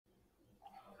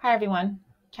Hi everyone,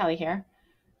 Kelly here.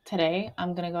 Today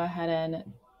I'm going to go ahead and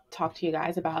talk to you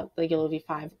guys about the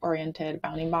YOLOv5 oriented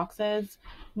bounding boxes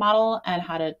model and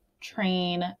how to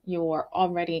train your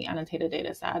already annotated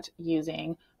dataset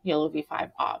using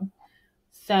YOLOv5-OBB.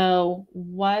 So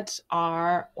what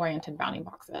are oriented bounding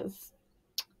boxes?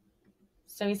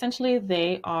 So essentially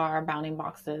they are bounding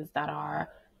boxes that are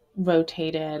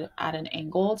rotated at an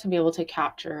angle to be able to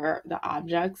capture the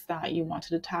objects that you want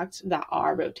to detect that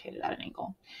are rotated at an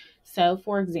angle. So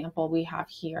for example, we have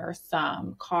here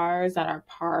some cars that are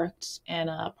parked in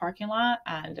a parking lot,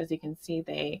 and as you can see,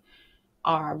 they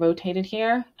are rotated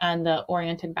here, and the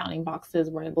oriented bounding boxes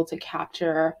were able to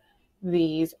capture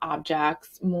these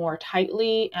objects more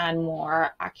tightly and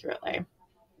more accurately.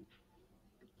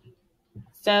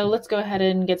 So let's go ahead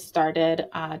and get started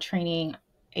training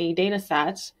a data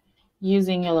set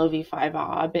using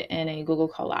YOLOv5-OBB in a Google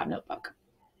Colab notebook.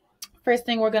 First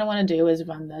thing we're going to want to do is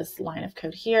run this line of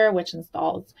code here, which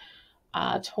installs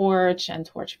Torch and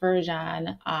Torch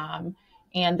version. And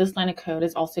this line of code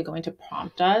is also going to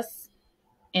prompt us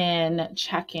in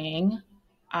checking.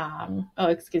 So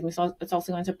it's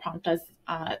also going to prompt us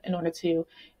in order to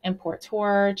import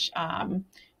Torch,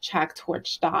 check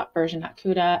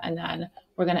torch.version.CUDA, and then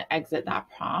we're going to exit that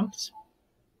prompt.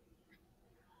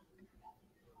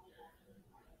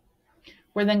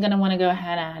 We're then going to want to go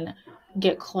ahead and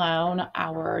git clone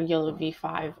our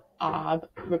YOLOv5-OBB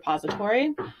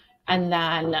repository and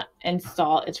then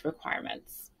install its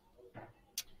requirements.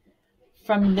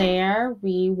 From there,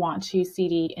 we want to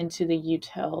cd into the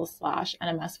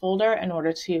util/nms folder in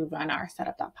order to run our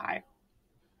setup.py.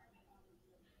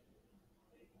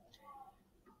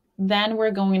 Then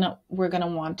we're going to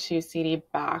want to cd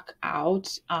back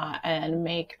out and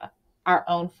make our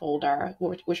own folder,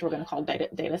 which we're going to call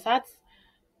datasets.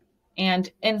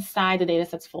 And inside the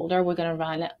datasets folder, we're going to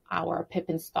run our pip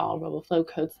install Roboflow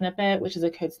code snippet, which is a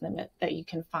code snippet that you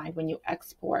can find when you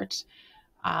export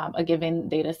a given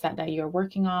data set that you're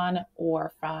working on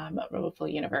or from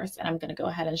Roboflow Universe. And I'm going to go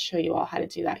ahead and show you all how to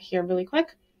do that here really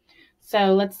quick.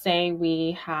 So let's say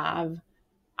we have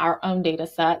our own data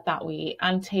set that we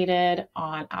annotated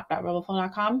on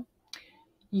app.roboflow.com.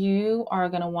 You are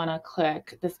going to want to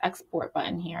click this export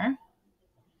button here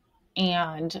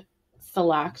and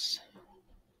select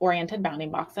oriented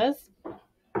bounding boxes,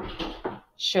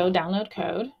 show download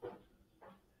code,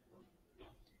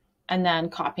 and then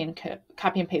copy and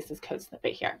paste this code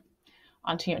snippet here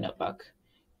onto your notebook.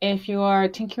 If you're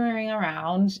tinkering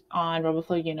around on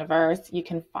Roboflow Universe, you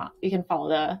can follow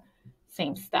the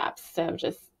same steps. So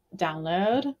just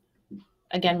download.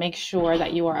 Again, make sure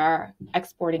that you are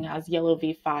exporting as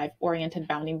YOLOv5 oriented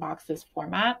bounding boxes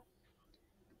format.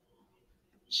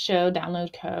 Show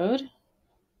download code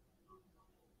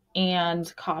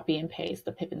and copy and paste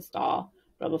the pip install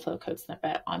Roboflow code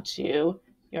snippet onto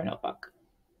your notebook.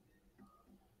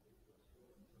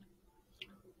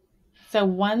 So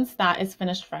once that is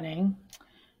finished running,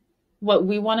 what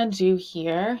we want to do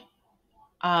here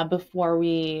before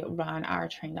we run our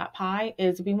train.py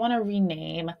is we want to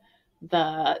rename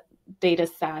the data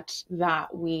set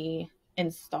that we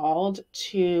installed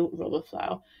to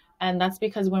Roboflow. And that's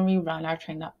because when we run our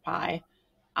train.py,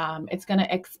 it's going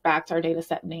to expect our data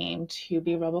set name to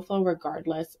be Roboflow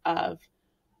regardless of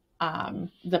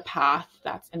the path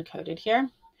that's encoded here.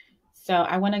 So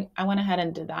I went ahead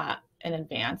and did that in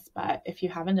advance, but if you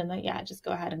haven't done that yet, just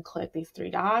go ahead and click these three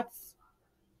dots,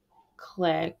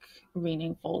 click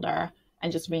rename folder,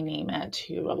 and just rename it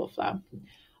to Roboflow.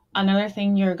 Another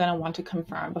thing you're going to want to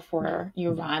confirm before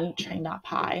you run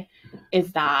train.py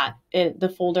is that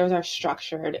the folders are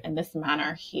structured in this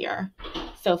manner here.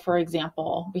 So for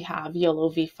example, we have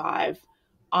YOLOv5-OBB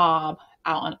out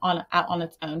on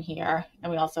its own here,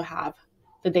 and we also have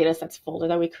the datasets folder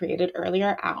that we created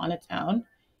earlier out on its own.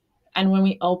 And when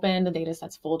we open the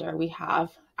datasets folder, we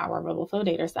have our Roboflow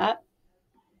dataset.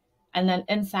 And then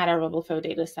inside our Roboflow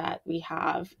dataset, we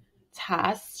have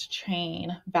test,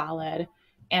 train, valid,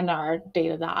 and our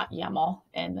data.yaml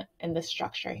in this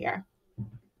structure here.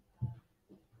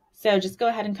 So just go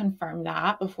ahead and confirm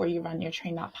that before you run your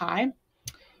train.py.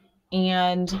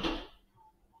 And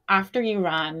after you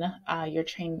run your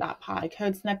train.py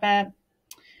code snippet,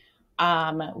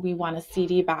 we want to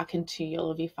cd back into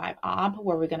YOLOv5-OBB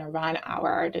where we're going to run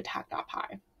our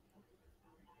detect.py.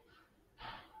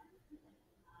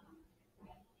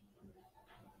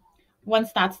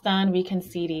 Once that's done, we can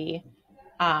cd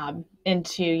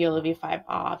into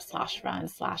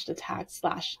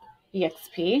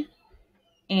YOLOv5-OBB/run/detect/exp.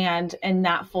 And in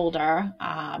that folder,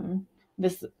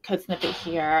 this code snippet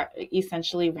here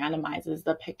essentially randomizes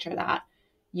the picture that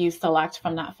you select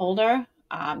from that folder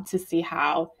to see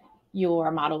how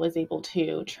your model was able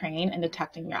to train in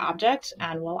detecting your object,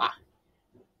 and voila,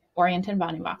 oriented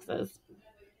bounding boxes.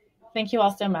 Thank you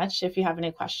all so much. If you have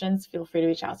any questions, feel free to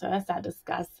reach out to us at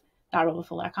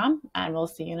discuss.roboflow.com, and we'll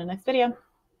see you in the next video.